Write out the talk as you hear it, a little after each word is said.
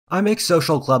I make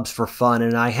social clubs for fun,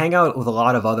 and I hang out with a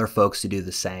lot of other folks who do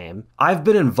the same. I've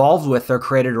been involved with or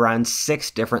created around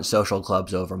 6 different social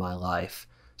clubs over my life.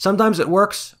 Sometimes it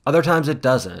works, other times it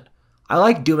doesn't. I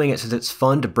like doing it since it's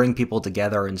fun to bring people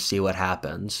together and see what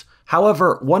happens.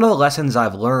 However, one of the lessons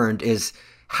I've learned is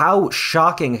how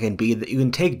shocking it can be that you can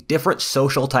take different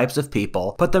social types of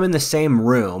people, put them in the same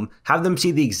room, have them see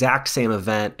the exact same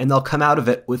event, and they'll come out of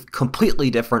it with completely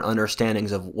different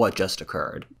understandings of what just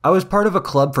occurred. I was part of a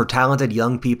club for talented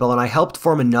young people, and I helped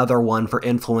form another one for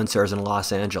influencers in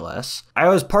Los Angeles. I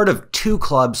was part of 2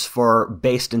 clubs for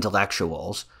based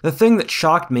intellectuals. The thing that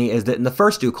shocked me is that in the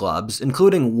first 2 clubs,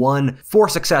 including one for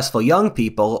successful young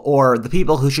people, or the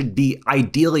people who should be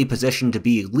ideally positioned to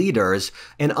be leaders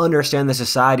and understand the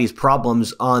society's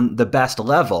problems on the best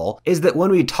level, is that when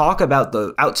we talk about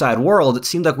the outside world, it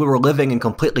seemed like we were living in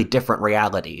completely different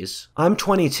realities. I'm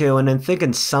 22, and I think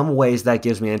in some ways that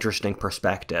gives me an interesting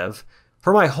perspective.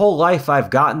 For my whole life, I've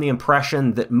gotten the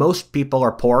impression that most people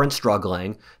are poor and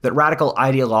struggling, that radical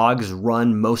ideologues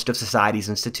run most of society's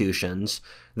institutions,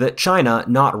 that China,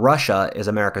 not Russia, is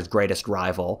America's greatest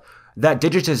rival, that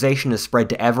digitization is spread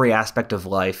to every aspect of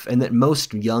life, and that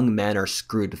most young men are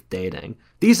screwed with dating.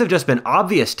 These have just been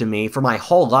obvious to me for my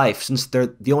whole life since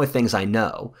they're the only things I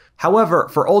know. However,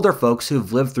 for older folks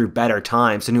who've lived through better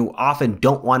times and who often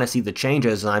don't want to see the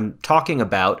changes I'm talking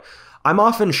about, I'm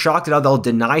often shocked at how they'll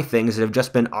deny things that have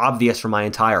just been obvious for my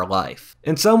entire life.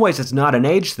 In some ways, it's not an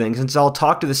age thing, since I'll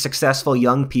talk to the successful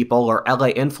young people or LA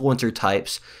influencer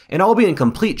types, and I'll be in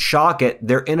complete shock at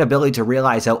their inability to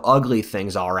realize how ugly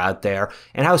things are out there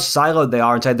and how siloed they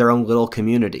are inside their own little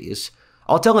communities.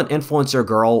 I'll tell an influencer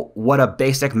girl what a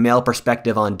basic male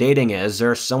perspective on dating is,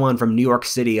 or someone from New York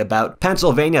City about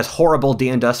Pennsylvania's horrible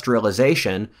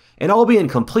deindustrialization, and I'll be in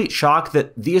complete shock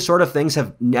that these sort of things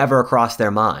have never crossed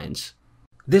their minds.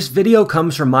 This video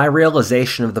comes from my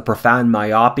realization of the profound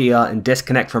myopia and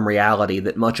disconnect from reality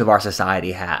that much of our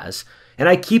society has, and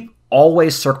I keep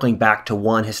always circling back to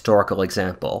one historical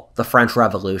example, the French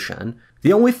Revolution.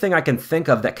 The only thing I can think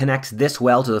of that connects this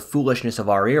well to the foolishness of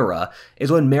our era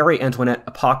is when Marie Antoinette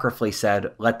apocryphally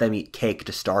said, "Let them eat cake"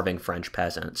 to starving French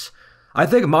peasants. I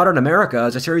think modern America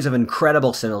has a series of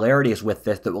incredible similarities with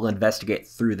this that we'll investigate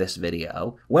through this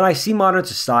video. When I see modern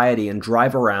society and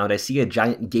drive around, I see a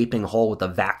giant gaping hole with a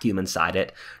vacuum inside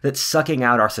it that's sucking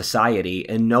out our society,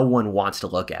 and no one wants to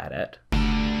look at it.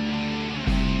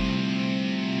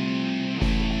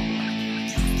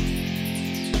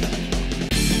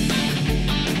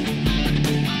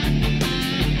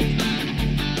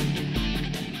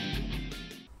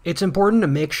 It's important to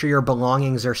make sure your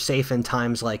belongings are safe in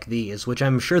times like these, which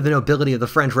I'm sure the nobility of the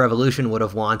French Revolution would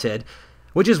have wanted,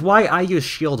 which is why I use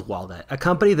Shield Wallet, a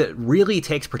company that really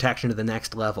takes protection to the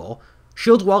next level.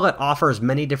 Shield Wallet offers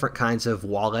many different kinds of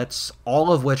wallets,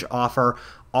 all of which offer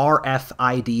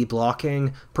RFID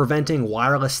blocking, preventing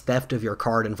wireless theft of your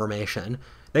card information.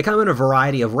 They come in a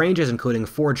variety of ranges, including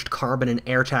forged carbon and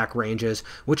AirTag ranges,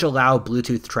 which allow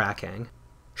Bluetooth tracking.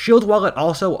 Shield Wallet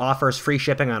also offers free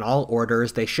shipping on all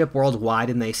orders, they ship worldwide,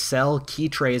 and they sell key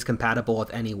trays compatible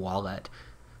with any wallet.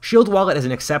 Shield Wallet is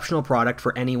an exceptional product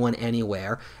for anyone,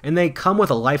 anywhere, and they come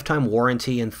with a lifetime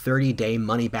warranty and 30-day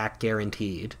money-back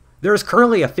guaranteed. There is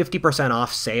currently a 50%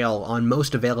 off sale on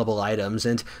most available items,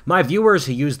 and my viewers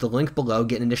who use the link below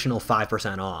get an additional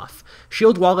 5% off.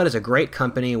 Shield Wallet is a great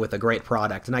company with a great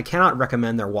product, and I cannot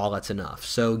recommend their wallets enough,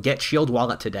 so get Shield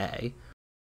Wallet today.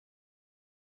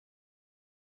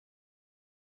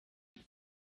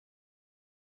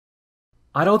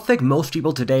 I don't think most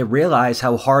people today realize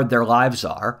how hard their lives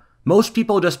are. Most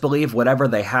people just believe whatever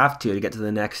they have to get to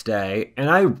the next day, and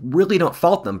I really don't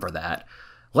fault them for that.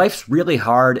 Life's really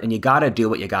hard, and you gotta do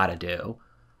what you gotta do.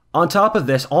 On top of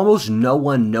this, almost no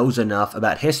one knows enough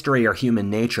about history or human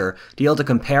nature to be able to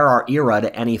compare our era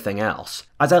to anything else.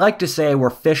 As I like to say, we're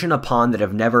fish in a pond that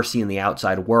have never seen the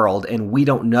outside world, and we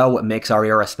don't know what makes our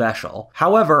era special.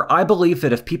 However, I believe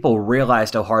that if people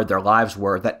realized how hard their lives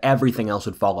were, that everything else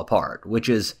would fall apart, which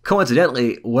is,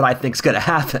 coincidentally, what I think's gonna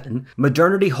happen.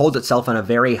 Modernity holds itself on a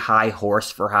very high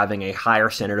horse for having a higher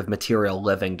standard of material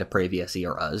living to previous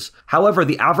eras. However,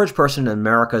 the average person in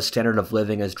America's standard of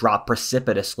living has dropped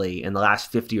precipitously in the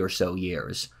last 50 or so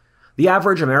years. The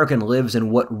average American lives in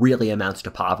what really amounts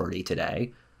to poverty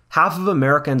today. Half of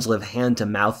Americans live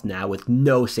hand-to-mouth now with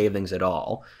no savings at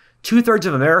all. 2/3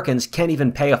 of Americans can't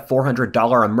even pay a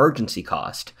 $400 emergency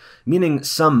cost, meaning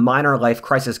some minor life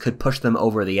crisis could push them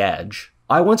over the edge.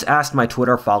 I once asked my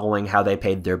Twitter following how they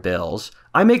paid their bills.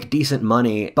 I make decent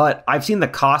money, but I've seen the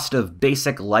cost of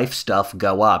basic life stuff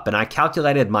go up, and I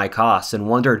calculated my costs and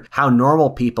wondered how normal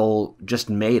people just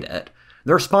made it.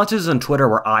 The responses on Twitter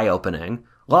were eye-opening.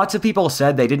 Lots of people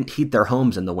said they didn't heat their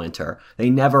homes in the winter. They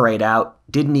never ate out,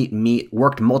 didn't eat meat,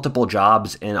 worked multiple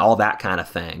jobs, and all that kind of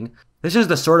thing. This is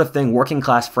the sort of thing working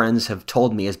class friends have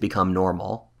told me has become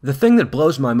normal. The thing that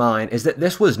blows my mind is that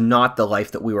this was not the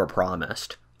life that we were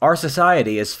promised. Our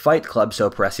society, as Fight Club so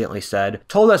presciently said,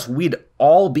 told us we'd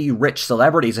all be rich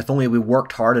celebrities if only we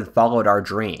worked hard and followed our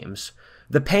dreams.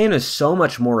 The pain is so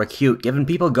much more acute given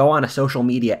people go on social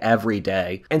media every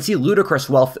day and see ludicrous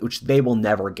wealth which they will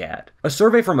never get. A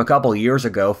survey from a couple years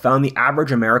ago found the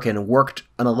average American worked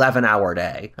an 11-hour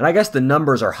day, and I guess the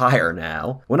numbers are higher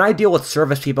now. When I deal with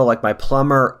service people like my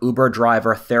plumber, Uber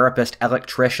driver, therapist,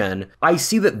 electrician, I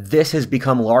see that this has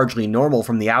become largely normal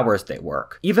from the hours they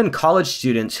work. Even college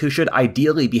students who should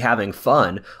ideally be having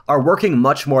fun are working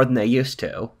much more than they used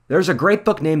to. There's a great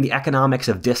book named The Economics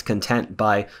of Discontent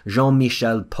by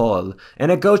Jean-Michel Paul, and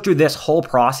it goes through this whole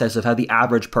process of how the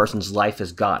average person's life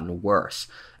has gotten worse.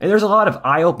 And there's a lot of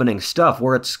eye-opening stuff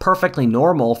where it's perfectly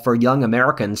normal for young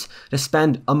Americans to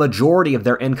spend a majority of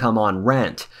their income on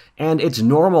rent. And it's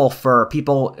normal for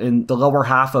people in the lower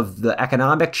half of the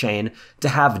economic chain to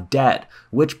have debt,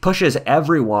 which pushes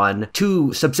everyone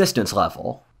to subsistence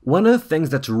level. One of the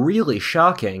things that's really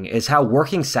shocking is how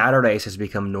working Saturdays has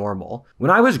become normal.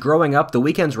 When I was growing up, the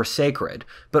weekends were sacred,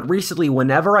 but recently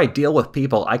whenever I deal with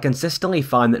people, I consistently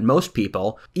find that most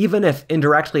people, even if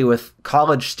indirectly with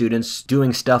college students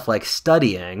doing stuff like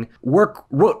studying, work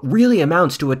what really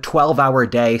amounts to a 12-hour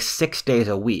day, 6 days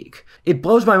a week. It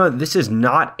blows my mind that this is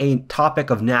not a topic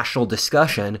of national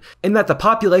discussion, and that the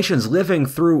population's living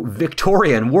through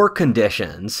Victorian work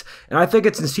conditions. And I think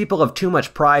it's since people have too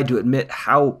much pride to admit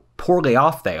how poorly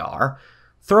off they are.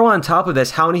 Throw on top of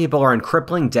this how many people are in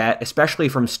crippling debt, especially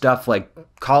from stuff like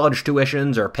college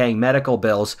tuitions or paying medical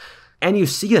bills, and you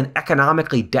see an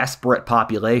economically desperate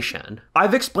population.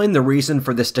 I've explained the reason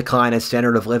for this decline in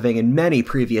standard of living in many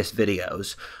previous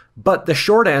videos. But the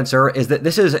short answer is that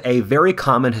this is a very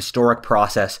common historic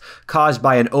process caused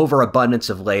by an overabundance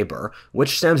of labor,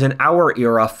 which stems in our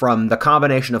era from the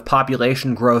combination of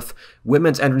population growth,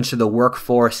 women's entrance to the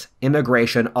workforce,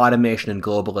 immigration, automation, and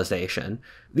globalization.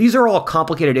 These are all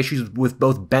complicated issues with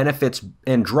both benefits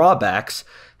and drawbacks.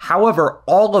 However,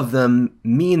 all of them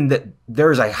mean that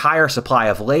there's a higher supply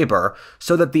of labor,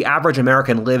 so that the average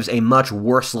American lives a much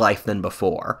worse life than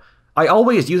before. I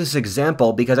always use this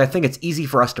example because I think it's easy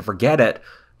for us to forget it,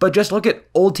 but just look at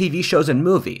old TV shows and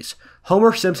movies.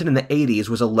 Homer Simpson in the 80s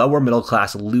was a lower middle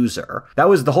class loser. That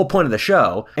was the whole point of the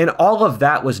show, and all of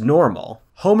that was normal.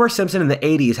 Homer Simpson in the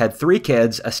 80s had 3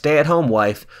 kids, a stay-at-home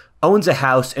wife, owns a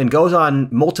house, and goes on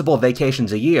multiple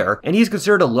vacations a year, and he's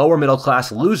considered a lower middle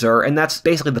class loser, and that's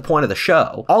basically the point of the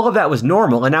show. All of that was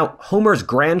normal, and now Homer's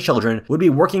grandchildren would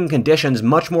be working in conditions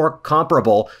much more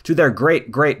comparable to their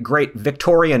great-great-great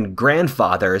Victorian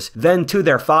grandfathers than to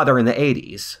their father in the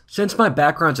 80s. Since my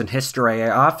background's in history, I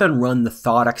often run the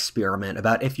thought experiment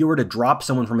about if you were to drop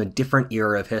someone from a different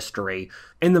era of history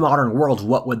in the modern world,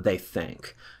 what would they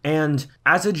think? And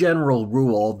as a general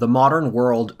rule, the modern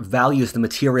world values the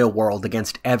material world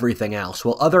against everything else,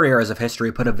 while other eras of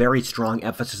history put a very strong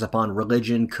emphasis upon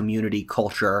religion, community,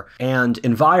 culture, and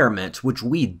environment, which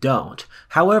we don't.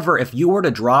 However, if you were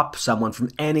to drop someone from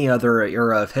any other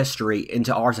era of history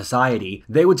into our society,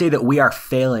 they would say that we are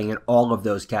failing in all of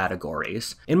those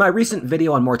categories. In my recent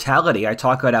video on mortality, I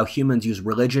talk about how humans use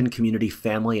religion, community,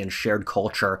 family, and shared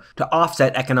culture to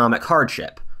offset economic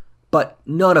hardship. But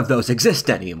none of those exist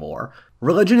anymore.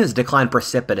 Religion has declined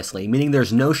precipitously, meaning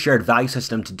there's no shared value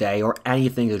system today or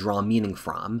anything to draw meaning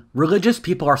from. Religious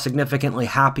people are significantly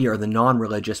happier than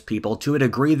non-religious people to a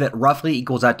degree that roughly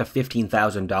equals out to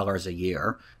 $15,000 a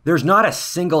year. There's not a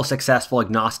single successful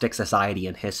agnostic society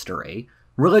in history.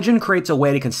 Religion creates a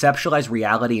way to conceptualize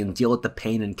reality and deal with the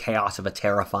pain and chaos of a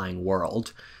terrifying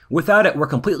world. Without it, we're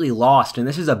completely lost, and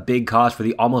this is a big cause for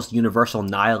the almost universal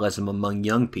nihilism among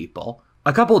young people.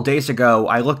 A couple days ago,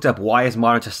 I looked up why is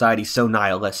modern society so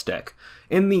nihilistic.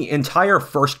 And the entire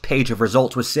first page of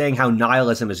results was saying how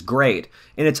nihilism is great,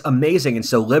 and it's amazing and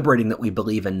so liberating that we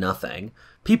believe in nothing.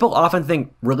 People often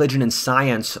think religion and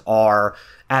science are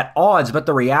at odds, but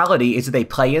the reality is that they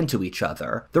play into each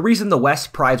other. The reason the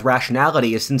West prides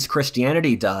rationality is since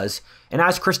Christianity does, and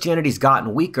as Christianity's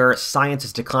gotten weaker, science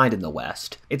has declined in the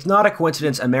West. It's not a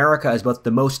coincidence America is both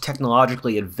the most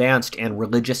technologically advanced and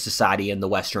religious society in the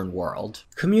Western world.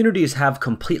 Communities have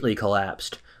completely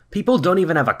collapsed. People don't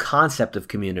even have a concept of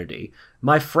community.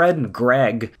 My friend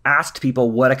Greg asked people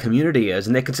what a community is,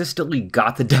 and they consistently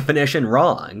got the definition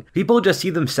wrong. People just see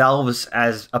themselves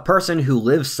as a person who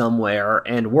lives somewhere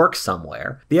and works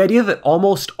somewhere. The idea that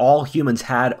almost all humans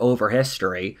had over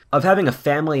history, of having a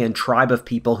family and tribe of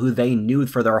people who they knew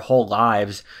for their whole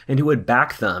lives and who would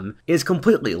back them, is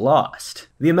completely lost.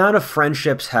 The amount of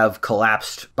friendships have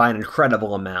collapsed by an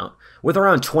incredible amount, with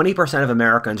around 20% of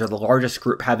Americans are the largest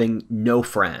group having no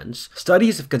friends.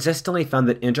 Studies have consistently found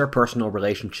that interpersonal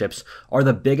relationships are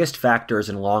the biggest factors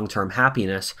in long-term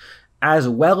happiness, as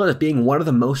well as being one of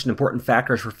the most important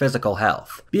factors for physical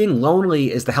health. Being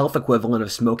lonely is the health equivalent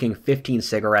of smoking 15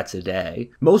 cigarettes a day.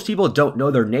 Most people don't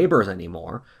know their neighbors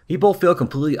anymore. People feel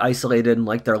completely isolated and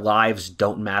like their lives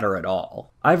don't matter at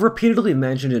all. I've repeatedly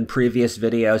mentioned in previous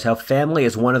videos how family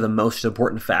is one of the most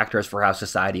important factors for how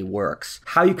society works,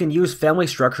 how you can use family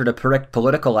structure to predict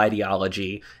political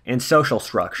ideology and social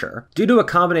structure. Due to a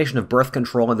combination of birth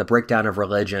control and the breakdown of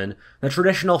religion, the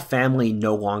traditional family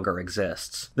no longer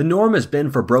exists. The norm has been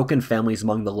for broken families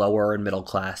among the lower and middle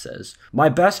classes. My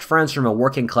best friend's from a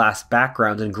working class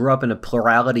background and grew up in a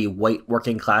plurality white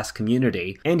working class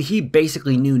community, and he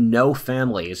basically knew no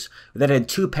families that had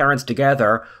two parents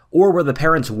together or where the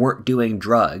parents weren't doing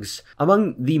drugs.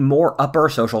 Among the more upper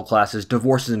social classes,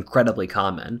 divorce is incredibly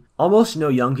common. Almost no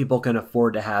young people can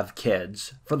afford to have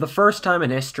kids. For the first time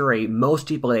in history, most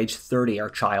people age 30 are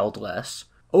childless.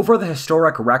 Over the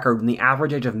historic record, when the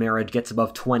average age of marriage gets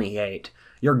above 28,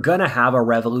 you're gonna have a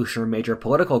revolution or major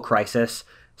political crisis,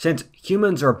 since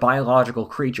humans are biological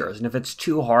creatures, and if it's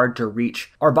too hard to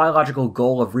reach our biological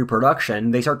goal of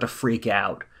reproduction, they start to freak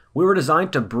out. We were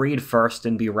designed to breed first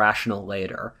and be rational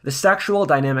later. The sexual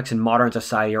dynamics in modern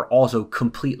society are also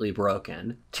completely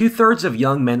broken. 2/3 of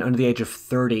young men under the age of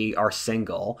 30 are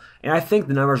single, and I think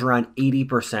the number's around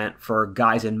 80% for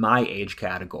guys in my age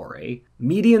category.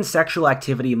 Median sexual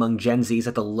activity among Gen Z is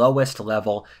at the lowest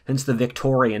level since the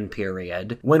Victorian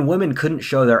period, when women couldn't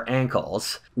show their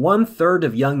ankles. 1/3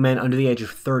 of young men under the age of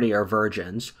 30 are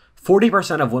virgins.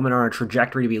 40% of women are on a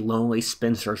trajectory to be lonely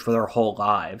spinsters for their whole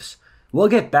lives. We'll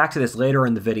get back to this later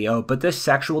in the video, but this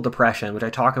sexual depression, which I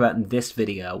talk about in this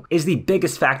video, is the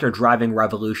biggest factor driving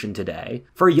revolution today.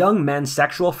 For young men,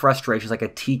 sexual frustration is like a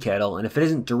tea kettle, and if it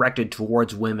isn't directed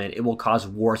towards women, it will cause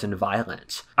wars and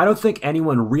violence. I don't think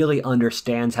anyone really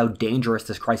understands how dangerous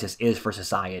this crisis is for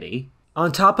society. On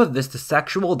top of this, the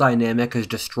sexual dynamic is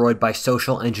destroyed by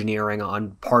social engineering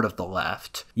on part of the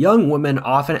left. Young women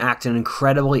often act in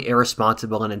incredibly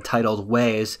irresponsible and entitled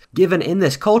ways, given in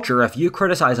this culture, if you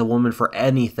criticize a woman for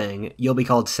anything, you'll be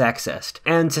called sexist.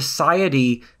 And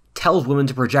society tells women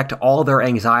to project all their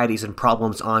anxieties and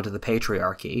problems onto the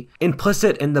patriarchy.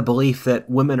 Implicit in the belief that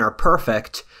women are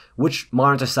perfect, which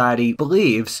modern society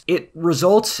believes, it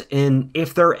results in,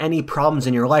 if there are any problems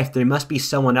in your life, they must be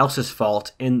someone else's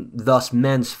fault, and thus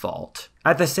men's fault.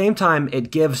 At the same time,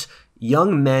 it gives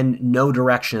young men no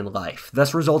direction in life,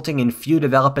 thus resulting in few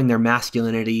developing their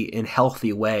masculinity in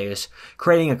healthy ways,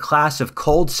 creating a class of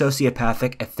cold,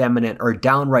 sociopathic, effeminate, or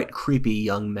downright creepy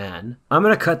young men. I'm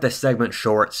going to cut this segment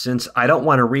short since I don't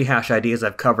want to rehash ideas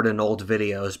I've covered in old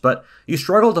videos, but you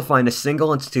struggle to find a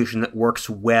single institution that works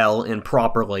well and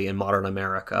properly in modern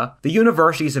America. The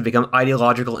universities have become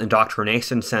ideological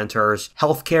indoctrination centers,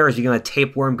 healthcare has become a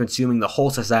tapeworm consuming the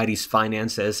whole society's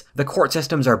finances, the court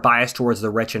systems are biased towards the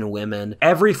rich and women.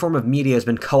 Every form of media has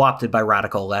been co-opted by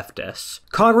radical leftists.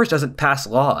 Congress doesn't pass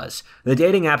laws. The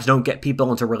dating apps don't get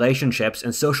people into relationships,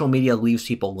 and social media leaves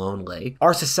people lonely.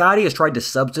 Our society has tried to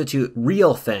substitute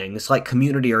real things, like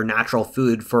community or natural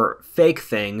food, for fake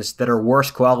things that are worse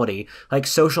quality, like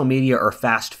social media or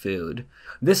fast food.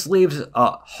 This leaves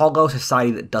a hollow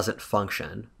society that doesn't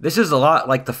function. This is a lot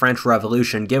like the French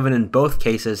Revolution, given in both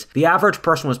cases, the average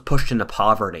person was pushed into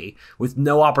poverty, with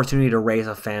no opportunity to raise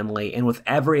a family, and with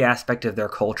every aspect of their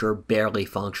culture barely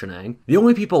functioning. The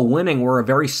only people winning were a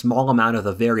very small amount of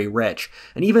the very rich,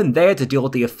 and even they had to deal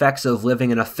with the effects of living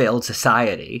in a failed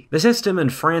society. The system in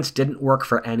France didn't work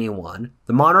for anyone.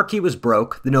 The monarchy was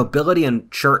broke, the nobility and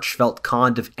church felt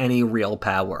conned of any real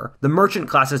power. The merchant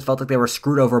classes felt like they were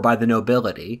screwed over by the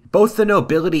nobility. Both the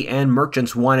nobility and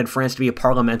merchants wanted France to be a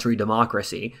parliamentary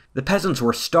democracy. The peasants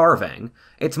were starving.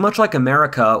 It's much like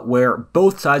America, where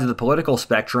both sides of the political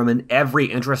spectrum and every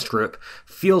interest group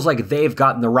feels like they've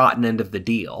gotten the rotten end of the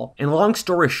deal. And long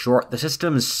story short, the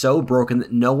system is so broken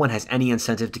that no one has any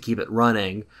incentive to keep it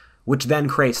running, which then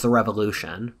creates the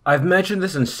revolution. I've mentioned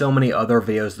this in so many other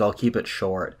videos that I'll keep it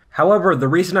short. However, the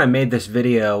reason I made this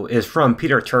video is from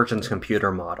Peter Turchin's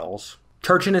computer models.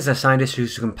 Turchin is a scientist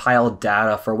who's compiled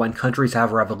data for when countries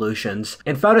have revolutions,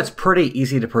 and found it's pretty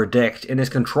easy to predict and is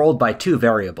controlled by two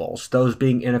variables, those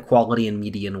being inequality and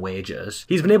median wages.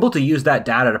 He's been able to use that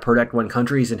data to predict when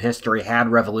countries in history had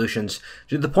revolutions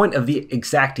to the point of the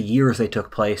exact years they took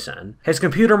place in. His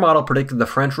computer model predicted the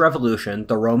French Revolution,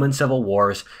 the Roman Civil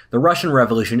Wars, the Russian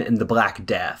Revolution, and the Black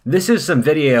Death. This is some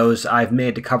videos I've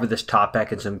made to cover this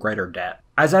topic in some greater depth.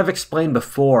 As I've explained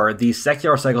before, these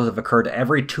secular cycles have occurred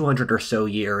every 200 or so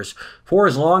years, for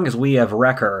as long as we have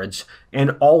records,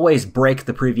 and always break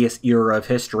the previous era of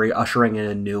history, ushering in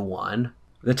a new one.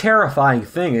 The terrifying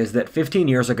thing is that 15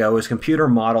 years ago, his computer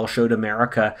model showed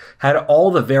America had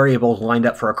all the variables lined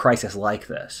up for a crisis like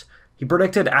this. He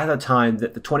predicted at the time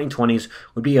that the 2020s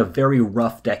would be a very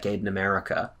rough decade in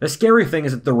America. The scary thing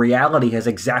is that the reality has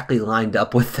exactly lined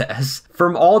up with this.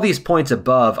 From all these points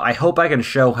above, I hope I can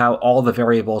show how all the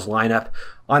variables line up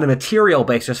on a material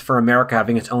basis for America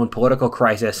having its own political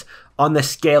crisis on the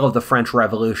scale of the French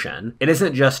Revolution. It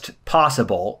isn't just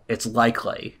possible, it's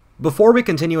likely. Before we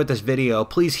continue with this video,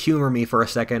 please humor me for a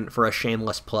second for a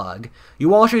shameless plug.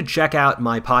 You all should check out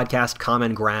my podcast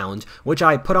Common Ground, which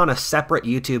I put on a separate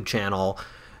YouTube channel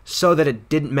so that it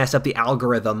didn't mess up the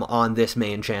algorithm on this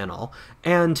main channel.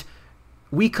 And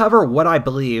we cover what I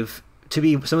believe to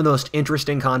be some of the most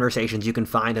interesting conversations you can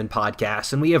find in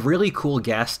podcasts, and we have really cool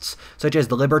guests, such as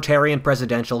the Libertarian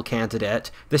presidential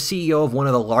candidate, the CEO of one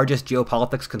of the largest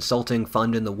geopolitics consulting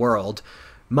fund in the world,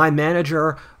 my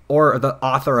manager, or the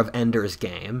author of Ender's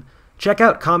Game. Check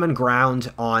out Common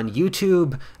Ground on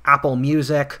YouTube, Apple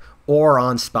Music, or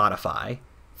on Spotify.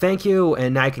 Thank you,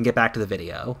 and now you can get back to the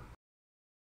video.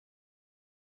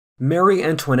 Marie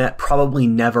Antoinette probably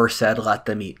never said, "Let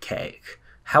them eat cake."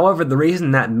 However, the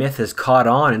reason that myth has caught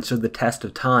on and stood the test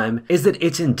of time is that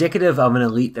it's indicative of an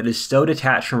elite that is so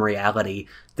detached from reality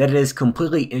that it is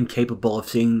completely incapable of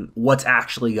seeing what's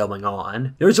actually going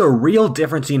on. There's a real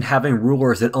difference in having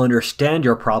rulers that understand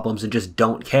your problems and just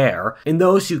don't care, and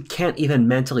those who can't even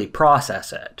mentally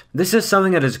process it. This is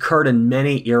something that has occurred in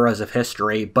many eras of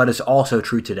history, but is also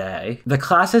true today. The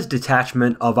class's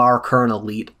detachment of our current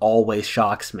elite always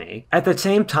shocks me. At the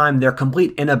same time, their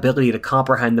complete inability to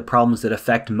comprehend the problems that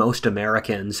affect most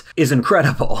Americans is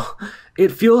incredible.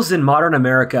 It feels in modern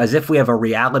America as if we have a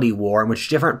reality war in which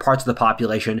different parts of the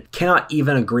population cannot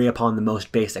even agree upon the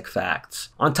most basic facts.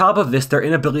 On top of this, their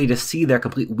inability to see their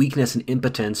complete weakness and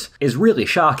impotence is really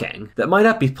shocking. That might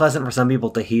not be pleasant for some people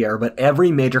to hear, but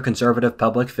every major conservative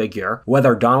public figure,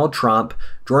 whether Donald Trump,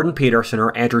 Jordan Peterson,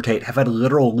 or Andrew Tate, have had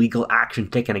literal legal action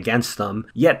taken against them,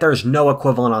 yet there's no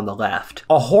equivalent on the left.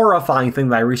 A horrifying thing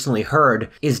that I recently heard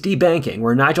is debanking,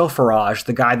 where Nigel Farage,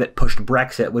 the guy that pushed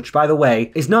Brexit, which by the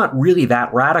way is not really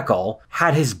that radical,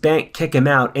 had his bank kick him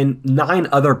out and 9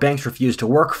 other banks refused to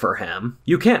work for him.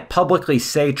 You can't publicly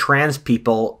say trans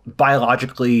people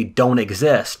biologically don't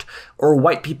exist, or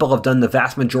white people have done the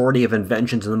vast majority of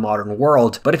inventions in the modern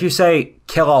world, but if you say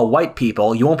kill all white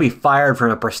people, you won't be fired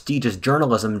from a prestigious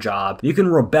journalism job. You can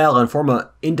rebel and form an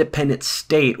independent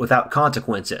state without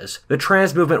consequences. The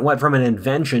trans movement went from an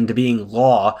invention to being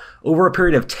law over a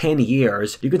period of 10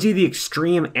 years. You can see the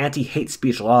extreme anti-hate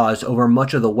speech laws over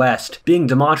much of the West being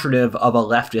demonstrative of a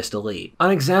leftist elite.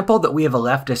 An example that we have a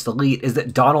leftist elite is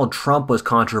that Donald Trump was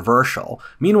controversial.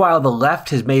 Meanwhile, the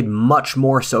left has made much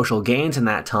more social gains in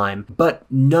that time, but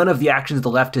none of the actions the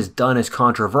left has done is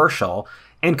controversial.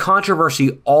 And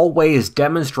controversy always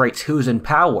demonstrates who's in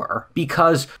power,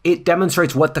 because it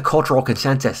demonstrates what the cultural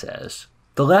consensus is.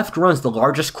 The left runs the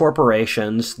largest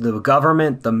corporations, the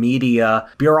government, the media,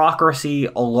 bureaucracy,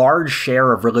 a large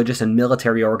share of religious and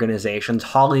military organizations,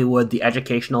 Hollywood, the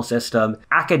educational system,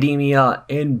 academia,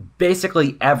 and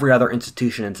basically every other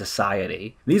institution in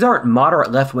society. These aren't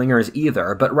moderate left-wingers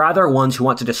either, but rather ones who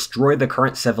want to destroy the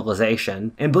current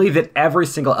civilization and believe that every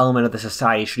single element of the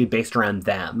society should be based around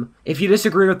them. If you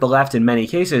disagree with the left in many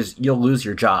cases, you'll lose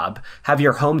your job, have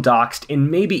your home doxxed, and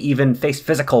maybe even face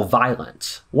physical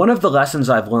violence. One of the lessons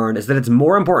I've learned is that it's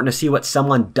more important to see what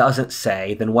someone doesn't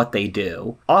say than what they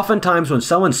do. Oftentimes when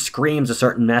someone screams a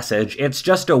certain message, it's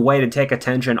just a way to take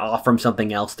attention off from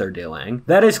something else they're doing.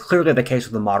 That is clearly the case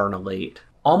with the modern elite.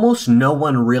 Almost no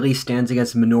one really stands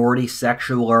against minority,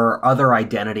 sexual, or other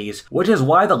identities, which is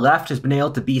why the left has been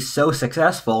able to be so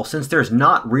successful since there's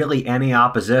not really any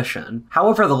opposition.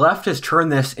 However, the left has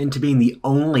turned this into being the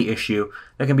only issue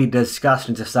that can be discussed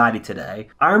in society today.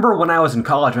 I remember when I was in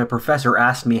college, my professor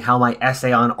asked me how my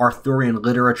essay on Arthurian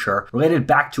literature related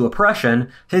back to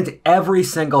oppression, since every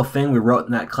single thing we wrote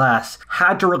in that class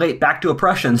had to relate back to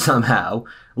oppression somehow.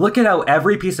 Look at how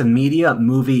every piece of media,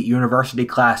 movie, university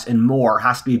class, and more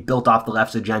has to be built off the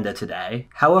left's agenda today.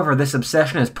 However, this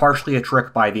obsession is partially a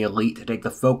trick by the elite to take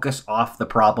the focus off the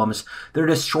problems that are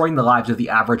destroying the lives of the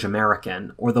average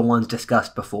American, or the ones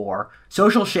discussed before.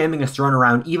 Social shaming is thrown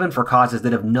around even for causes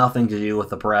that have nothing to do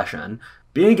with oppression.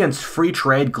 Being against free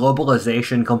trade,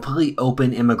 globalization, completely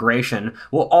open immigration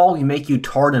will all make you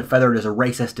tarred and feathered as a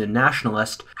racist and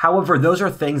nationalist. However, those are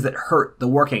things that hurt the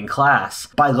working class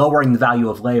by lowering the value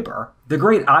of labor. The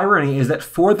great irony is that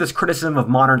for this criticism of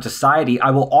modern society,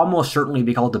 I will almost certainly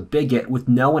be called a bigot with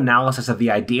no analysis of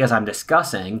the ideas I'm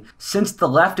discussing, since the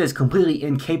left is completely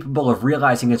incapable of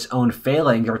realizing its own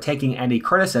failings or taking any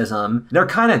criticism. They're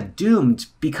kind of doomed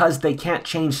because they can't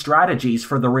change strategies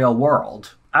for the real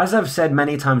world. As I've said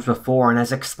many times before, and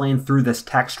as explained through this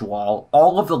text wall,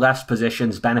 all of the left's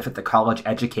positions benefit the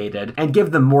college-educated and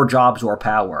give them more jobs or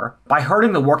power. By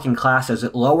hurting the working classes,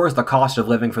 it lowers the cost of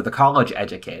living for the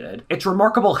college-educated. It's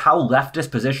remarkable how leftist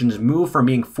positions move from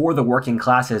being for the working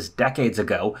classes decades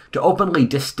ago to openly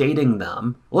disdating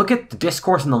them. Look at the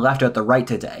discourse on the left at the right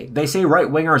today. They say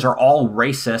right-wingers are all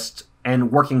racist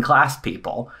and working class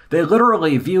people. They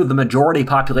literally view the majority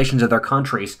populations of their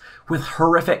countries with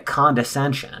horrific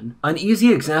condescension. An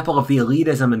easy example of the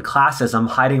elitism and classism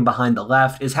hiding behind the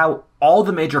left is how all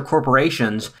the major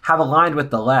corporations have aligned with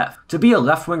the left. To be a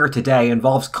left-winger today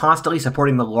involves constantly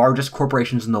supporting the largest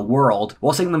corporations in the world,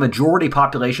 while saying the majority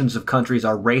populations of countries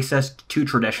are racist, too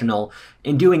traditional,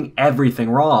 and doing everything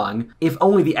wrong, if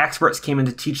only the experts came in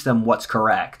to teach them what's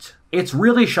correct. It's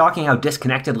really shocking how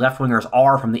disconnected left-wingers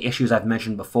are from the issues I've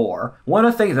mentioned before. One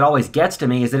of the things that always gets to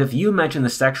me is that if you mention the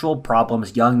sexual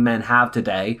problems young men have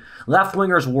today,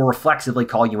 left-wingers will reflexively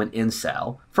call you an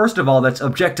incel. First of all, that's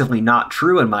objectively not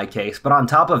true in my case, but on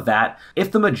top of that, if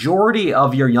the majority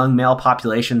of your young male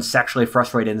population is sexually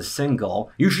frustrated and single,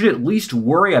 you should at least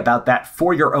worry about that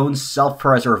for your own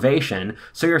self-preservation,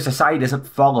 so your society doesn't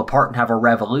fall apart and have a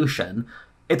revolution.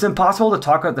 It's impossible to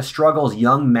talk about the struggles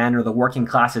young men or the working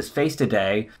classes face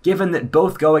today, given that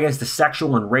both go against the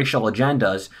sexual and racial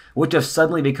agendas, which have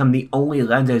suddenly become the only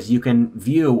lenses you can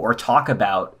view or talk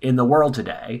about in the world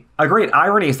today. A great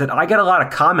irony is that I get a lot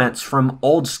of comments from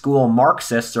old school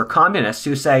Marxists or communists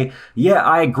who say, yeah,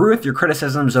 I agree with your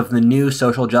criticisms of the new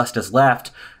social justice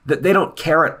left, that they don't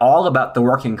care at all about the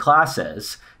working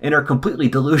classes and are completely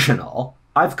delusional.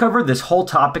 I've covered this whole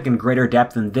topic in greater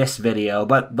depth in this video,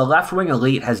 but the left-wing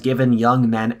elite has given young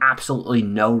men absolutely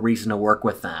no reason to work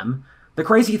with them. The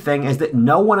crazy thing is that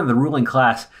no one in the ruling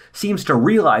class seems to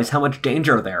realize how much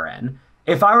danger they're in.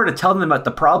 If I were to tell them about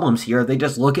the problems here, they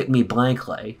just look at me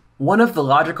blankly. One of the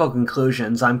logical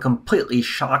conclusions I'm completely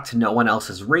shocked no one else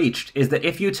has reached is that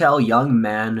if you tell young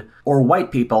men or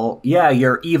white people, yeah,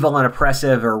 you're evil and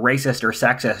oppressive or racist or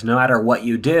sexist no matter what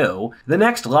you do, the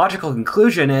next logical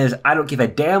conclusion is, I don't give a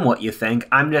damn what you think,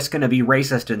 I'm just going to be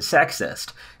racist and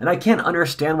sexist. And I can't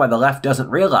understand why the left doesn't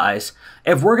realize,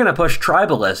 if we're going to push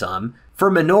tribalism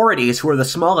for minorities who are the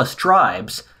smallest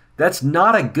tribes, that's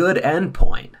not a good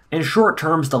endpoint. In short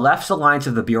terms, the left's alliance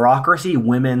of the bureaucracy,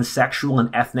 women, sexual,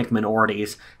 and ethnic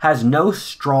minorities has no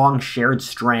strong shared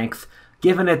strength,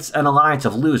 given it's an alliance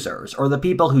of losers, or the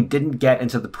people who didn't get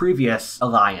into the previous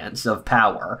alliance of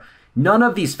power. None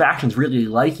of these factions really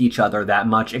like each other that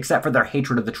much, except for their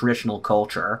hatred of the traditional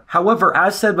culture. However,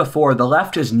 as said before, the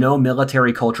left has no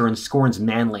military culture and scorns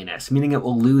manliness, meaning it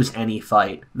will lose any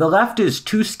fight. The left is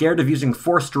too scared of using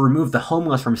force to remove the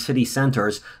homeless from city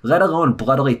centers, let alone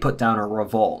bloodily put down a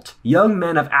revolt. Young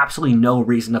men have absolutely no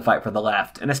reason to fight for the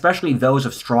left, and especially those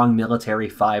of strong military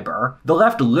fiber. The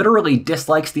left literally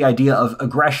dislikes the idea of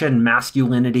aggression,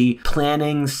 masculinity,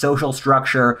 planning, social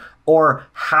structure, or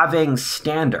having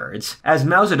standards. As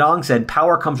Mao Zedong said,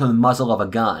 power comes from the muzzle of a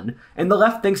gun, and the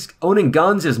left thinks owning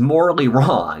guns is morally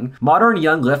wrong. Modern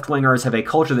young left-wingers have a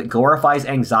culture that glorifies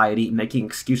anxiety, making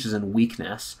excuses and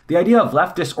weakness. The idea of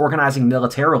leftists organizing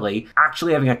militarily,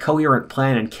 actually having a coherent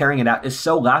plan and carrying it out is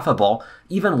so laughable,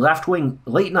 even left-wing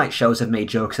late-night shows have made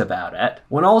jokes about it.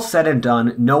 When all's said and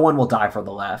done, no one will die for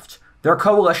the left. Their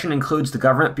coalition includes the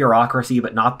government bureaucracy,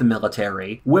 but not the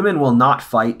military. Women will not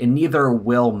fight, and neither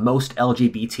will most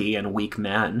LGBT and weak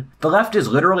men. The left is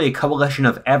literally a coalition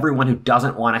of everyone who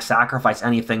doesn't want to sacrifice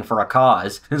anything for a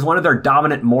cause, since one of their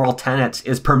dominant moral tenets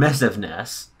is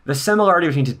permissiveness. The similarity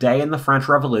between today and the French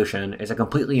Revolution is a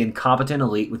completely incompetent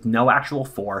elite with no actual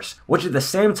force, which at the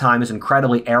same time is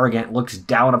incredibly arrogant, looks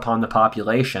down upon the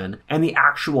population, and the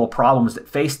actual problems that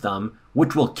face them,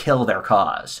 which will kill their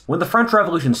cause. When the French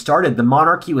Revolution started, the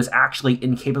monarchy was actually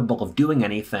incapable of doing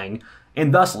anything,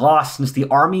 and thus lost since the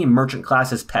army, merchant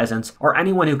classes, peasants, or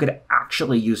anyone who could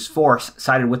actually use force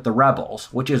sided with the rebels,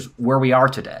 which is where we are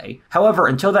today. However,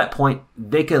 until that point,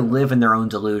 they could live in their own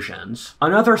delusions.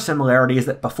 Another similarity is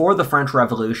that before the French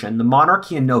Revolution, the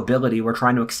monarchy and nobility were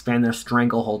trying to expand their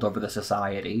stranglehold over the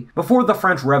society. Before the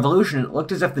French Revolution, it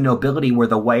looked as if the nobility were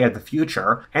the way of the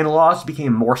future, and laws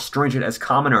became more stringent as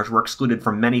commoners were excluded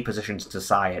from many positions in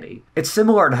society. It's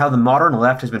similar to how the modern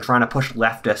left has been trying to push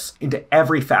leftists into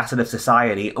every facet of society,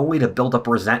 only to build up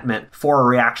resentment for a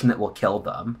reaction that will kill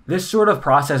them. This sort of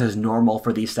process is normal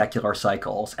for these secular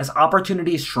cycles. As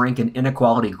opportunities shrink and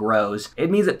inequality grows, it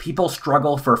means that people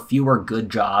struggle for fewer good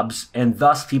jobs, and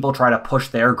thus people try to push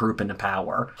their group into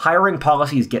power. Hiring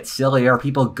policies get sillier,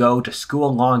 people go to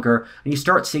school longer, and you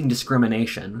start seeing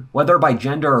discrimination, whether by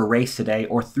gender or race today,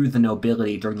 or through the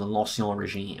nobility during the L'Ancien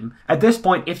regime. At this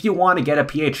point, if you want to get a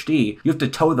PhD, you have to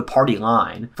toe the party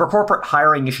line. For corporate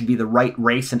hiring, you should be the right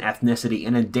race and ethnicity,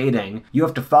 and in dating, you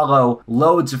have to follow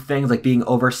loads of things like being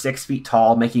over 6 feet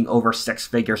tall, making over 6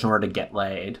 figures in order to get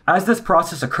laid. As this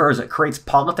process occurs, it creates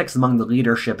politics among the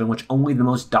leadership in which only the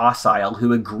most docile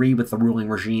who agree with the ruling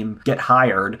regime get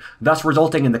hired, thus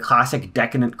resulting in the classic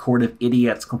decadent court of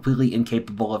idiots completely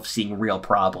incapable of seeing real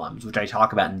problems, which I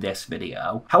talk about in this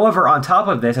video. However, on top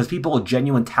of this, as people with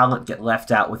genuine talent get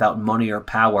left out without money or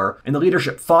power, and the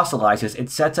leadership fossilizes, it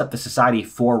sets up the society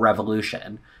for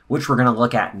revolution, which we're going to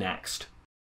look at next.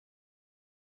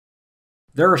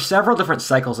 There are several different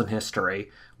cycles in history.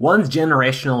 One's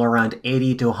generational, around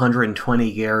 80 to 120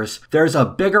 years. There's a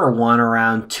bigger one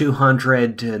around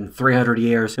 200 and 300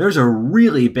 years. There's a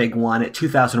really big one at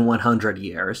 2,100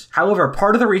 years. However,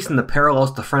 part of the reason the parallels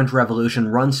to the French Revolution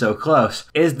run so close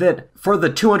is that for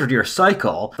the 200-year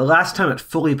cycle, the last time it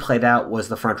fully played out was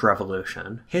the French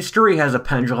Revolution. History has a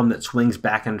pendulum that swings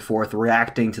back and forth,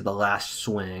 reacting to the last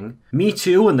swing. Me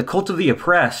Too and the Cult of the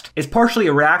Oppressed is partially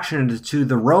a reaction to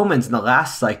the Romans in the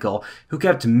last cycle, who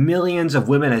kept millions of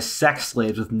women as sex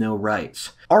slaves with no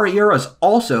rights. Our era is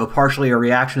also partially a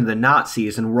reaction to the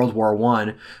Nazis in World War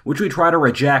I, which we try to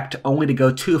reject only to go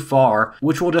too far,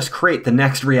 which will just create the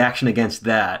next reaction against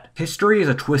that. History is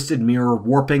a twisted mirror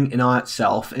warping in on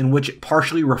itself, in which it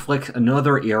partially reflects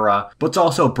another era, but it's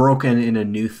also broken in a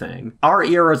new thing. Our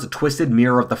era is a twisted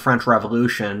mirror of the French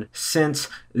Revolution, since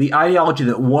the ideology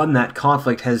that won that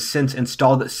conflict has since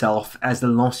installed itself as the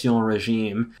L'Ancien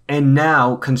regime, and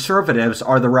now conservatives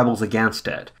are the rebels against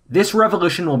it. This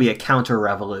revolution will be a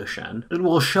counter-revolution. It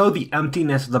will show the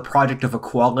emptiness of the project of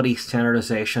equality,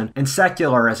 standardization, and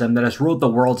secularism that has ruled the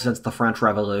world since the French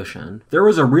Revolution. There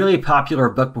was a really popular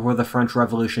book before the French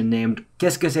Revolution named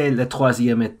Qu'est-ce que c'est le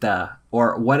troisième état?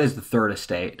 Or What is the Third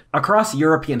Estate? Across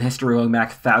European history going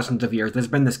back thousands of years, there's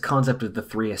been this concept of the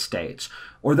three estates,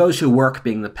 or those who work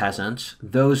being the peasants,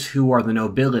 those who are the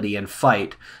nobility and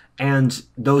fight, and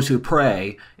those who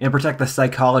pray and protect the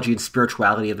psychology and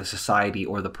spirituality of the society,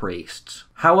 or the priests.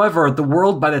 However, the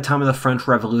world by the time of the French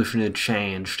Revolution had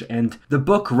changed, and the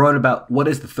book wrote about what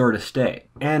is the Third Estate,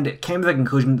 and it came to the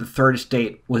conclusion that the Third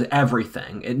Estate was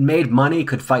everything. It made money,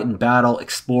 could fight in battle,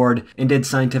 explored, and did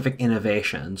scientific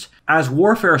innovations. As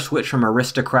warfare switched from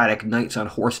aristocratic knights on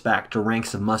horseback to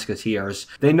ranks of musketeers,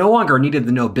 they no longer needed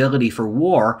the nobility for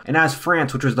war, and as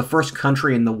France, which was the first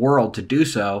country in the world to do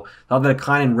so, saw the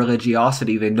decline in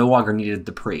religiosity, they no longer needed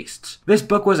the priests. This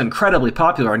book was incredibly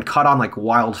popular and caught on like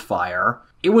wildfire.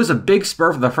 It was a big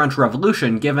spur for the French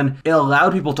Revolution, given it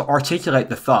allowed people to articulate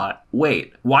the thought,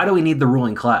 wait, why do we need the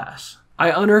ruling class? I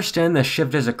understand the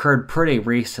shift has occurred pretty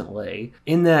recently,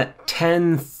 in that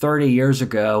 10, 30 years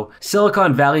ago,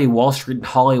 Silicon Valley, Wall Street, and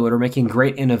Hollywood are making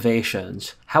great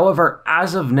innovations. However,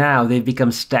 as of now, they've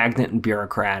become stagnant and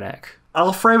bureaucratic.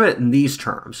 I'll frame it in these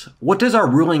terms. What does our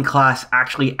ruling class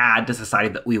actually add to society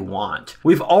that we want?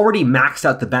 We've already maxed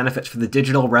out the benefits for the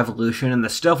digital revolution, and the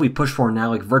stuff we push for now,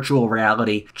 like virtual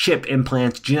reality, chip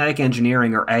implants, genetic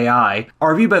engineering, or AI,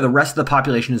 are viewed by the rest of the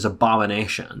population as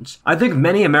abominations. I think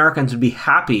many Americans would be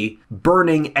happy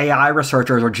burning AI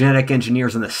researchers or genetic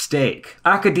engineers in the stake.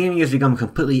 Academia has become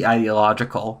completely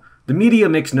ideological. The media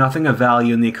makes nothing of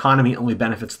value, and the economy only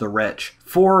benefits the rich.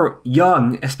 For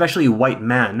young, especially white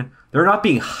men, they're not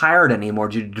being hired anymore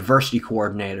due to diversity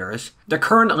coordinators. The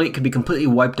current elite could be completely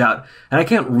wiped out, and I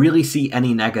can't really see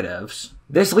any negatives.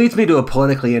 This leads me to a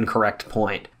politically incorrect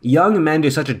point. Young men do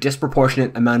such a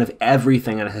disproportionate amount of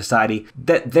everything in a society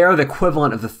that they're the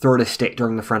equivalent of the Third Estate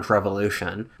during the French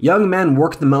Revolution. Young men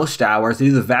work the most hours, they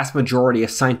do the vast majority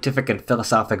of scientific and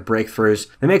philosophic breakthroughs,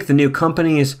 they make the new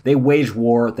companies, they wage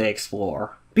war, they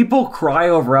explore. People cry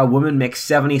over how women make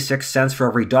 76 cents for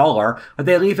every dollar, but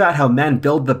they leave out how men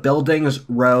build the buildings,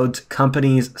 roads,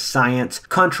 companies, science,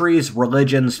 countries,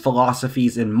 religions,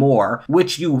 philosophies, and more,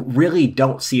 which you really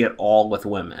don't see at all with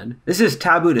women. This is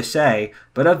taboo to say,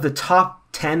 but of the top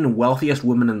 10 wealthiest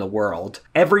women in the world,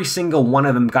 every single one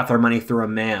of them got their money through a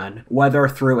man, whether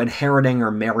through inheriting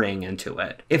or marrying into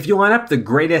it. If you line up the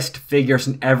greatest figures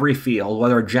in every field,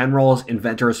 whether generals,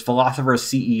 inventors, philosophers,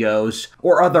 CEOs,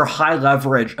 or other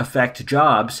high-leverage effect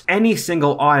jobs, any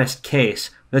single honest case,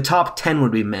 the top 10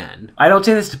 would be men. I don't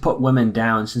say this to put women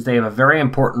down, since they have a very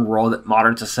important role that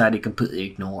modern society completely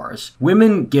ignores.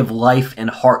 Women give life and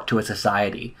heart to a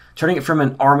society, turning it from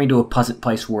an army to a pleasant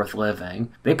place worth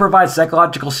living. They provide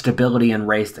psychological stability and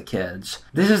raise the kids.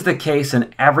 This is the case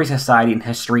in every society in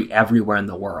history everywhere in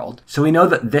the world, so we know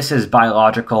that this is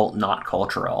biological, not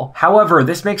cultural. However,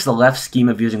 this makes the left's scheme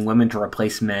of using women to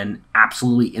replace men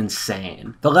absolutely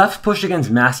insane. The left's push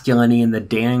against masculinity in the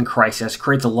Dating crisis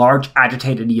creates a large,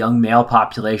 agitated young male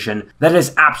population that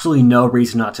has absolutely no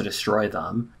reason not to destroy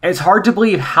them. It's hard to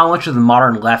believe how much of the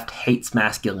modern left hates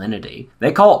masculinity.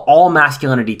 They call all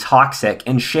masculinity toxic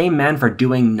and shame men for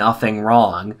doing nothing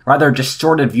wrong, rather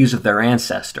distorted views of their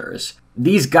ancestors.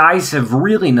 These guys have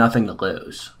really nothing to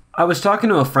lose. I was talking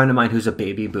to a friend of mine who's a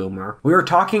baby boomer. We were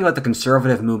talking about the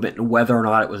conservative movement and whether or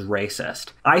not it was racist.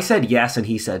 I said yes and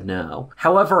he said no.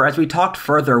 However, as we talked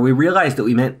further, we realized that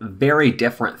we meant very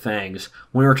different things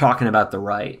when we were talking about the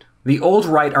right. The old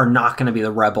right are not going to be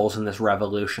the rebels in this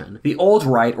revolution. The old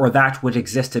right, or that which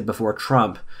existed before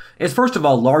Trump, is first of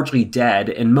all largely dead,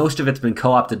 and most of it's been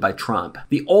co-opted by Trump.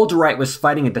 The old right was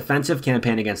fighting a defensive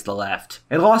campaign against the left.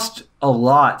 It lost a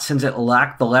lot since it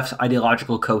lacked the left's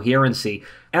ideological coherency,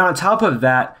 and on top of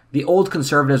that, the old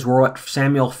conservatives were what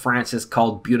Samuel Francis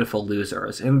called beautiful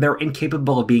losers, and they're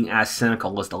incapable of being as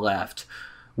cynical as the left,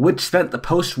 which spent the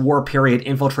post-war period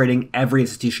infiltrating every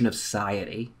institution of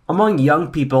society. Among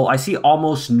young people, I see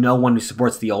almost no one who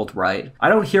supports the old right. I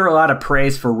don't hear a lot of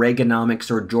praise for Reaganomics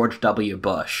or George W.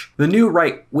 Bush. The new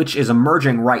right, which is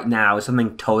emerging right now, is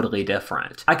something totally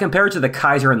different. I compare it to the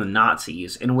Kaiser and the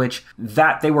Nazis, in which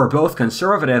they were both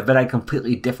conservative but had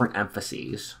completely different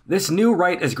emphases. This new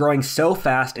right is growing so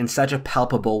fast in such a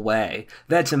palpable way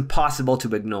that it's impossible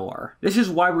to ignore. This is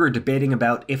why we were debating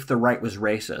about if the right was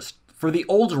racist. For the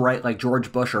old right, like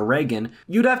George Bush or Reagan,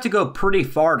 you'd have to go pretty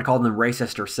far to call them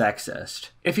racist or sexist.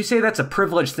 If you say that's a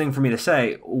privileged thing for me to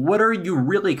say, what are you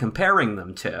really comparing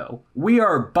them to? We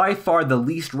are by far the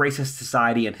least racist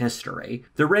society in history.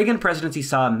 The Reagan presidency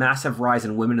saw a massive rise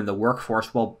in women in the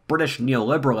workforce, while British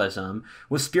neoliberalism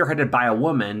was spearheaded by a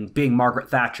woman, being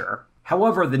Margaret Thatcher.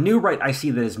 However, the new right I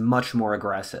see that is much more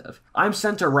aggressive. I'm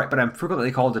center-right, but I'm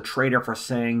frequently called a traitor for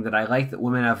saying that I like that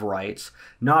women have rights,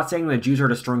 not saying that Jews are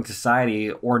destroying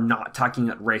society, or not talking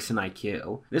about race and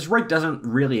IQ. This right doesn't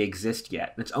really exist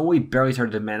yet, and it's only barely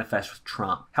started to manifest with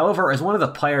Trump. However, as one of the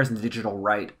players in the digital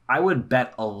right, I would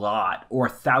bet a lot, or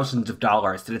thousands of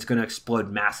dollars, that it's going to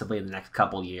explode massively in the next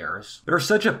couple years. There's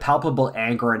such a palpable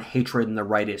anger and hatred in the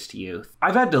rightist youth.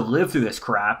 I've had to live through this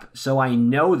crap, so I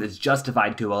know that it's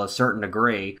justified to a certain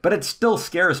degree, but it still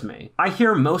scares me. I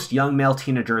hear most young male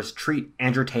teenagers treat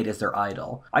Andrew Tate as their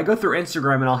idol. I go through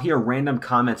Instagram and I'll hear random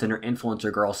comments under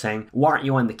influencer girls saying, "Why aren't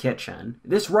you in the kitchen?"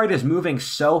 This right is moving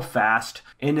so fast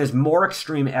and is more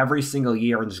extreme every single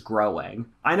year and is growing.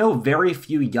 I know very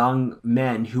few young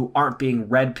men who aren't being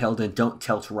red-pilled and don't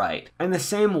tilt right. In the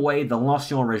same way the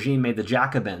L'Ancien regime made the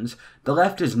Jacobins, the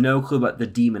left has no clue about the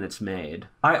demon it's made.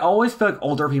 I always feel like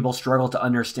older people struggle to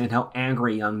understand how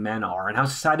angry young men are and how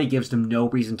society gives them no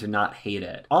reason to not hate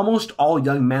it. Almost all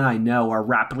young men I know are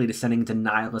rapidly descending into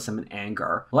nihilism and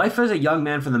anger. Life as a young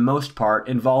man, for the most part,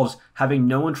 involves having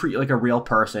no one treat you like a real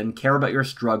person, care about your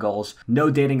struggles,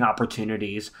 no dating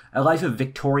opportunities, a life of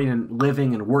Victorian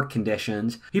living and work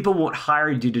conditions. People won't hire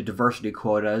you due to diversity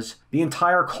quotas. The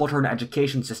entire culture and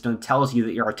education system tells you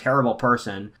that you're a terrible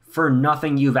person for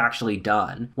nothing you've actually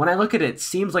done. When I look at it, it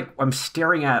seems like I'm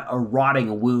staring at a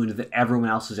rotting wound that everyone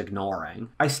else is ignoring.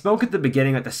 I spoke at the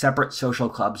beginning at the separate social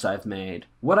clubs I've made.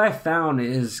 What I found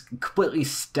is completely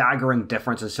staggering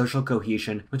difference in social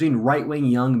cohesion between right-wing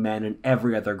young men and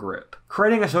every other group.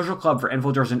 Creating a social club for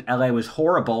influencers in LA was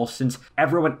horrible since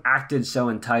everyone acted so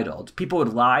entitled. People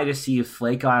would lie to see you,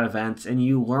 flake on events, and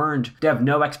you learned to have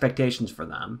no expectations for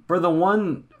them. For the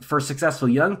one for successful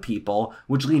young people,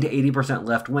 which lead to 80%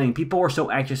 left-wing, people were so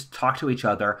anxious to talk to each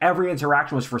other. Every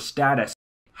interaction was for status.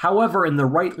 However, in the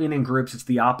right-leaning groups, it's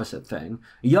the opposite thing.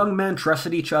 Young men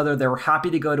trusted each other, they were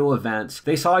happy to go to events,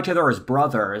 they saw each other as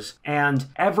brothers, and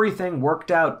everything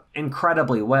worked out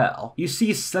incredibly well. You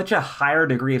see such a higher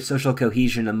degree of social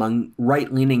cohesion among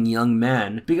right-leaning young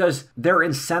men because they're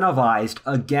incentivized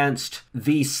against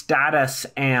the status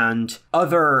and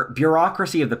other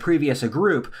bureaucracy of the previous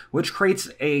group, which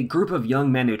creates a group of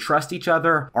young men who trust each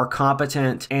other, are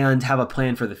competent, and have a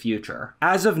plan for the future.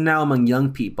 As of now, among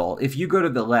young people, if you go to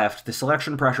the left, the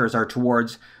selection pressures are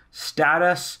towards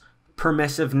status,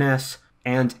 permissiveness,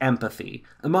 and empathy.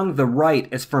 Among the right,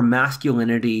 it's for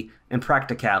masculinity and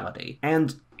practicality.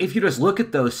 And if you just look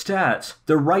at those stats,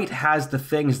 the right has the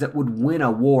things that would win a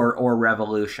war or a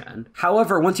revolution.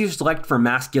 However, once you select for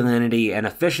masculinity and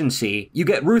efficiency, you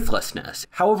get ruthlessness.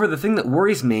 However, the thing that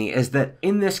worries me is that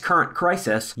in this current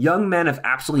crisis, young men have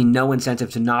absolutely no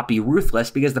incentive to not be ruthless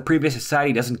because the previous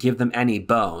society doesn't give them any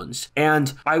bones.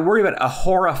 And I worry about a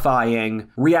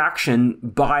horrifying reaction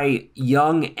by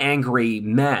young, angry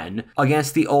men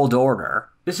against the old order.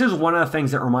 This is one of the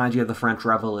things that reminds you of the French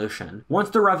Revolution. Once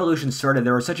the revolution started,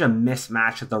 there was such a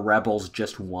mismatch that the rebels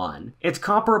just won. It's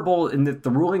comparable in that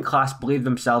the ruling class believed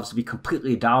themselves to be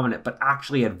completely dominant, but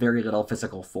actually had very little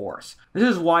physical force. This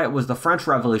is why it was the French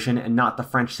Revolution and not the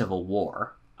French Civil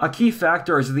War. A key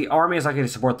factor is that the army is likely to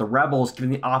support the rebels,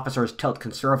 given the officers tilt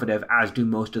conservative, as do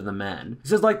most of the men.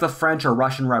 This is like the French or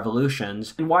Russian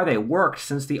revolutions, and why they worked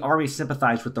since the army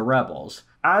sympathized with the rebels.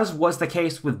 As was the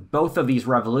case with both of these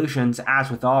revolutions, as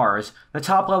with ours, the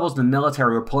top levels of the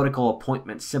military were political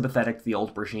appointments sympathetic to the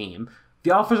old regime.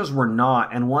 The officers were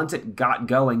not, and once it got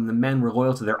going, the men were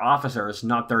loyal to their officers,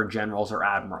 not their generals or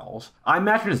admirals. I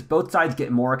imagine as both sides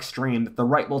get more extreme, that the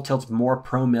right will tilt more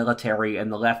pro-military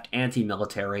and the left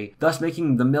anti-military, thus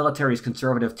making the military's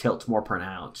conservative tilt more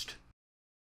pronounced.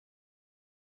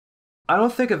 I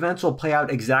don't think events will play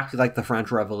out exactly like the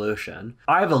French Revolution.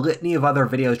 I have a litany of other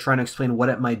videos trying to explain what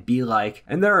it might be like,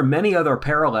 and there are many other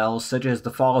parallels, such as the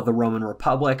fall of the Roman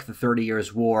Republic, the 30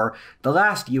 Years' War, the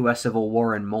last US Civil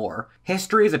War, and more.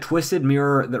 History is a twisted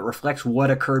mirror that reflects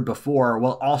what occurred before,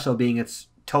 while also being its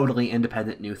totally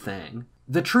independent new thing.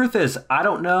 The truth is, I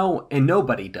don't know, and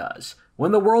nobody does.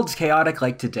 When the world's chaotic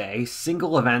like today,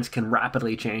 single events can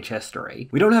rapidly change history.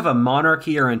 We don't have a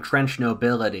monarchy or entrenched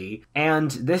nobility,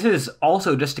 and this is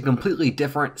also just a completely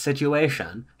different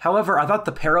situation. However, I thought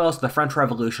the parallels to the French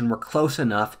Revolution were close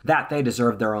enough that they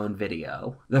deserved their own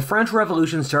video. The French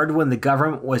Revolution started when the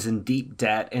government was in deep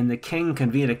debt, and the king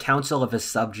convened a council of his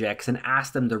subjects and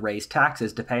asked them to raise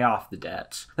taxes to pay off the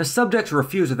debts. The subjects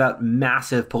refused without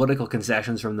massive political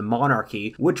concessions from the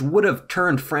monarchy, which would have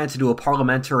turned France into a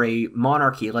parliamentary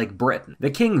monarchy like Britain. The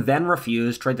king then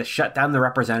refused, tried to shut down the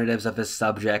representatives of his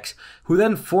subjects, who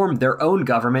then formed their own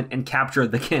government and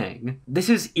captured the king. This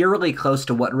is eerily close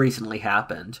to what recently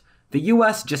happened. The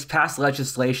US just passed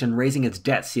legislation raising its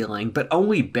debt ceiling, but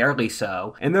only barely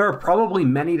so, and there are probably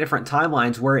many different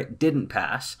timelines where it didn't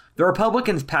pass. The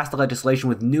Republicans passed the legislation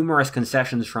with numerous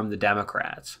concessions from the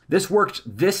Democrats. This worked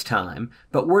this time,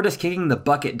 but we're just kicking the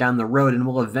bucket down the road and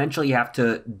we'll eventually have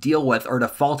to deal with or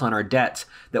default on our debts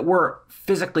that we're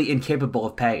physically incapable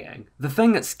of paying. The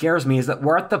thing that scares me is that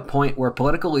we're at the point where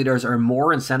political leaders are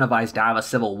more incentivized to have a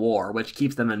civil war, which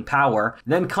keeps them in power,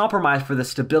 than compromise for the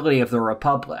stability of the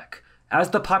republic.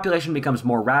 As the population becomes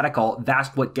more radical,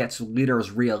 that's what gets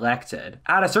leaders reelected.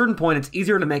 At a certain point, it's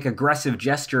easier to make aggressive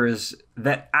gestures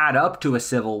that add up to a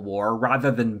civil war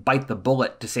rather than bite the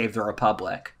bullet to save the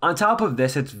republic. On top of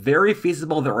this, it's very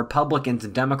feasible that Republicans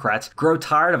and Democrats grow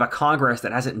tired of a Congress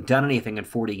that hasn't done anything in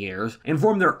 40 years and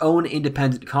form their own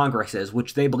independent Congresses,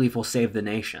 which they believe will save the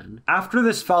nation. After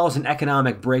this follows an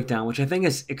economic breakdown, which I think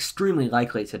is extremely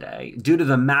likely today, due to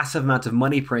the massive amount of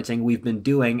money printing we've been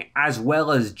doing, as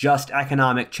well as just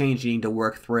economic change needing to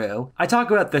work through. I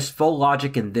talk about this full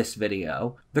logic in this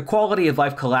video. The quality of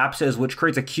life collapses, which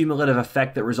creates a cumulative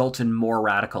effect that results in more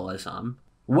radicalism.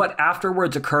 What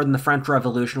afterwards occurred in the French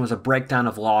Revolution was a breakdown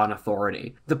of law and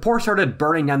authority. The poor started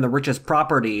burning down the rich's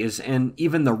properties and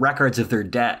even the records of their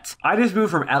debts. I just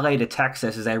moved from LA to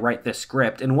Texas as I write this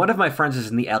script, and one of my friends is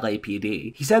in the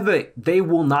LAPD. He said that they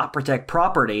will not protect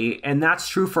property, and that's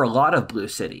true for a lot of blue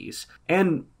cities.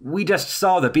 And we just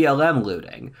saw the BLM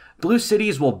looting. Blue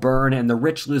cities will burn and the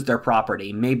rich lose their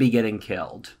property, maybe getting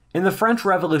killed. In the French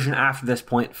Revolution after this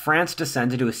point, France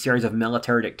descended into a series of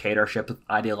military dictatorships with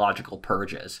ideological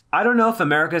purges. I don't know if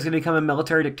America is going to become a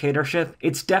military dictatorship.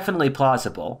 It's definitely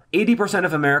plausible. 80%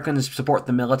 of Americans support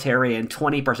the military and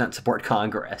 20% support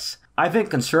Congress. I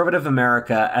think conservative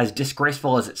America, as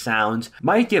disgraceful as it sounds,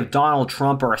 might give Donald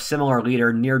Trump or a similar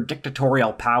leader near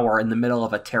dictatorial power in the middle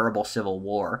of a terrible civil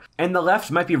war, and the left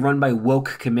might be run by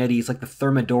woke committees like the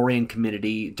Thermidorian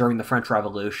Committee during the French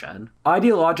Revolution.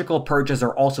 Ideological purges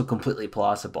are also completely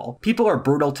plausible. People are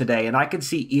brutal today, and I can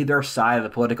see either side of the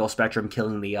political spectrum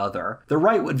killing the other. The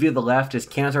right would view the left as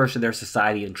cancers to their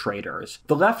society and traitors.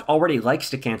 The left already likes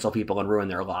to cancel people and ruin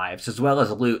their lives, as well as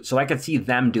loot, so I could see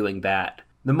them doing that.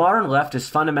 The modern left is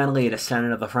fundamentally a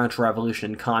descendant of the French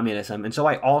Revolution and communism, and so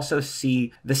I also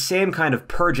see the same kind of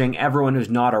purging everyone who's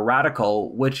not a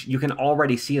radical, which you can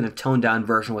already see in a toned-down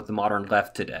version with the modern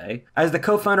left today. As the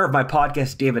co-founder of my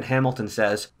podcast, David Hamilton,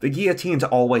 says, the guillotine's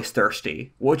always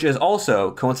thirsty, which is also,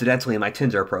 coincidentally, my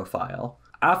Tinder profile.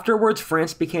 Afterwards,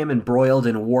 France became embroiled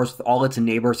in wars with all its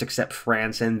neighbors except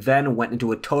France, and then went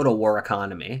into a total war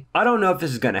economy. I don't know if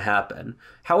this is going to happen.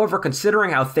 However, considering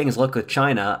how things look with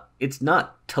China, it's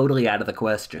not totally out of the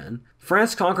question.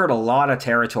 France conquered a lot of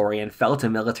territory and fell to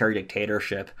military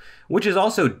dictatorship, which is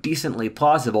also decently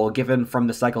plausible given from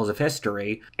the cycles of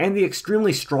history, and the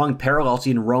extremely strong parallels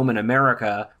in Rome and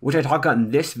America, which I talk about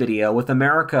in this video, with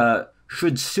America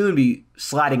should soon be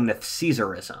sliding to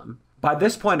Caesarism. By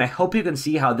this point, I hope you can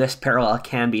see how this parallel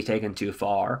can be taken too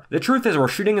far. The truth is we're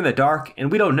shooting in the dark,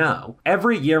 and we don't know.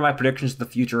 Every year my predictions of the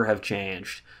future have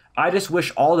changed. I just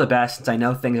wish all the best since I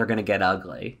know things are going to get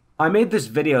ugly. I made this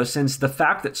video since the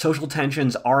fact that social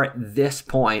tensions are at this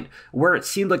point, where it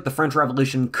seemed like the French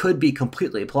Revolution could be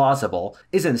completely plausible,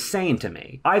 is insane to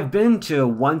me. I've been to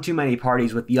one too many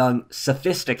parties with young,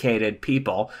 sophisticated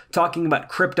people talking about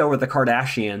crypto or the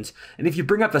Kardashians, and if you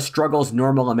bring up the struggles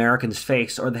normal Americans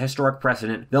face or the historic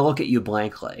precedent, they'll look at you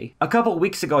blankly. A couple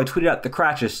weeks ago I tweeted out the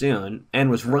crash is soon, and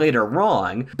was later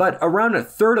wrong, but around a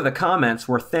third of the comments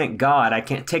were thank God I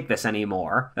can't take this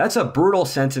anymore. That's a brutal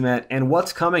sentiment, and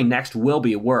what's coming next will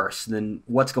be worse than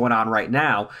what's going on right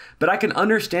now, but I can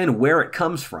understand where it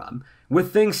comes from.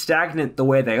 With things stagnant the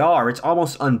way they are, it's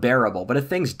almost unbearable, but if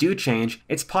things do change,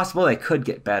 it's possible they could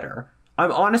get better.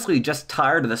 I'm honestly just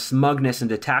tired of the smugness and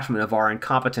detachment of our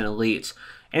incompetent elites,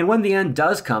 and when the end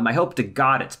does come, I hope to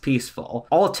God it's peaceful.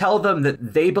 I'll tell them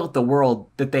that they built the world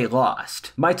that they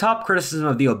lost. My top criticism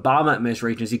of the Obama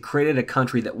administration is he created a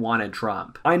country that wanted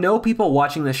Trump. I know people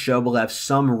watching this show will have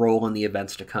some role in the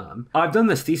events to come. I've done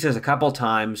this thesis a couple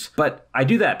times, but I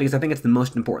do that because I think it's the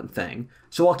most important thing.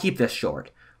 So I'll keep this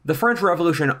short. The French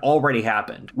Revolution already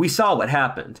happened. We saw what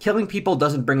happened. Killing people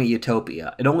doesn't bring a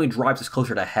utopia. It only drives us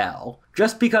closer to hell.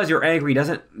 Just because you're angry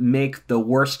doesn't make the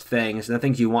worst things and the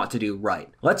things you want to do right.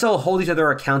 Let's all hold each other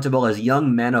accountable as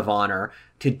young men of honor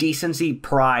to decency,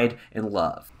 pride, and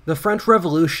love. The French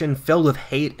Revolution, filled with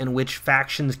hate in which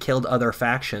factions killed other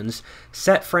factions,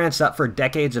 set France up for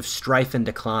decades of strife and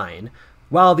decline,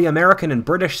 while the American and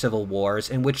British Civil Wars,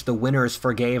 in which the winners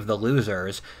forgave the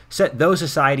losers, set those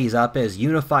societies up as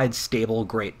unified, stable,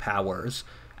 great powers.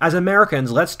 As Americans,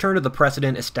 let's turn to the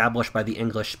precedent established by the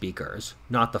English speakers,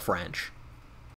 not the French.